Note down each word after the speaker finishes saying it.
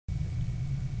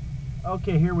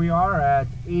Okay, here we are at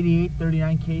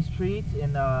 8839 K Street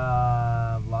in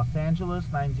Los Angeles,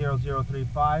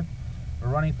 90035. We're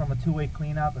running from a two-way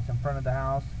cleanout that's in front of the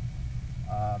house.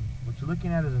 What you're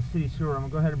looking at is a city sewer. I'm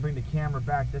going to go ahead and bring the camera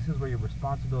back. This is where your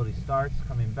responsibility starts,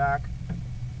 coming back.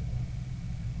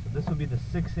 So this will be the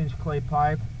 6-inch clay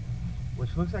pipe,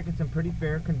 which looks like it's in pretty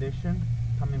fair condition,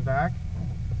 coming back.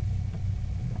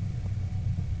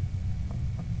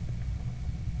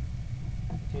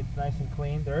 See, it's nice and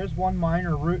clean. There is one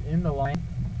minor root in the line.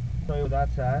 I'll show you where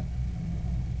that's at.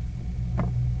 So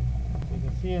you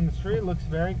can see in the street, it looks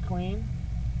very clean.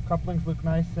 Couplings look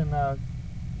nice and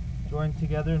joined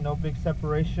together. No big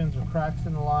separations or cracks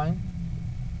in the line.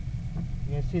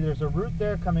 You can see there's a root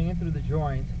there coming in through the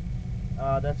joint.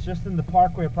 That's just in the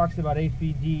parkway, approximately about 8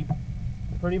 feet deep.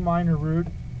 Pretty minor root.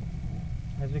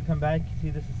 As we come back, you can see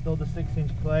this is still the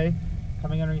 6-inch clay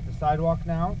coming underneath the sidewalk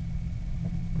now.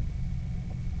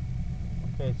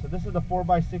 Okay, so this is the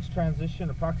 4x6 transition,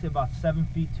 approximately about 7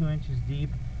 feet 2 inches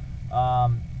deep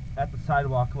at the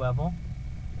sidewalk level.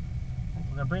 We're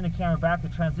going to bring the camera back. The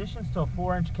transitions to a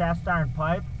 4-inch cast iron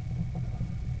pipe,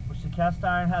 which the cast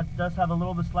iron does have a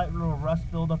little bit, slight little rust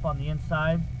buildup on the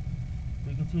inside.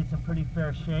 But you can see it's in pretty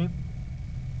fair shape.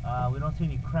 We don't see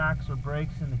any cracks or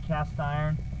breaks in the cast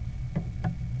iron.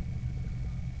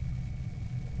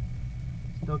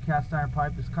 Still cast iron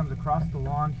pipe. This comes across the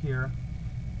lawn here.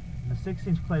 And the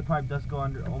 6-inch clay pipe does go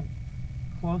under,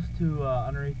 close to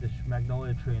underneath the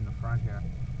magnolia tree in the front here.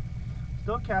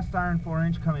 Still cast iron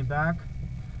 4-inch coming back.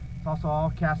 It's also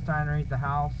all cast iron underneath the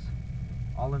house,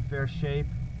 all in fair shape.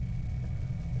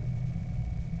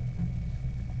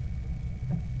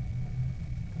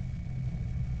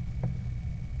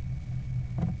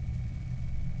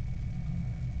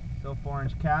 Still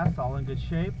 4-inch cast, all in good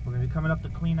shape. We're going to be coming up to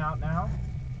clean out now.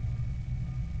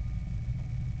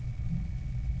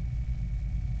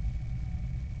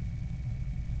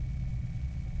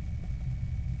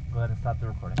 Go ahead and stop the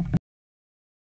recording.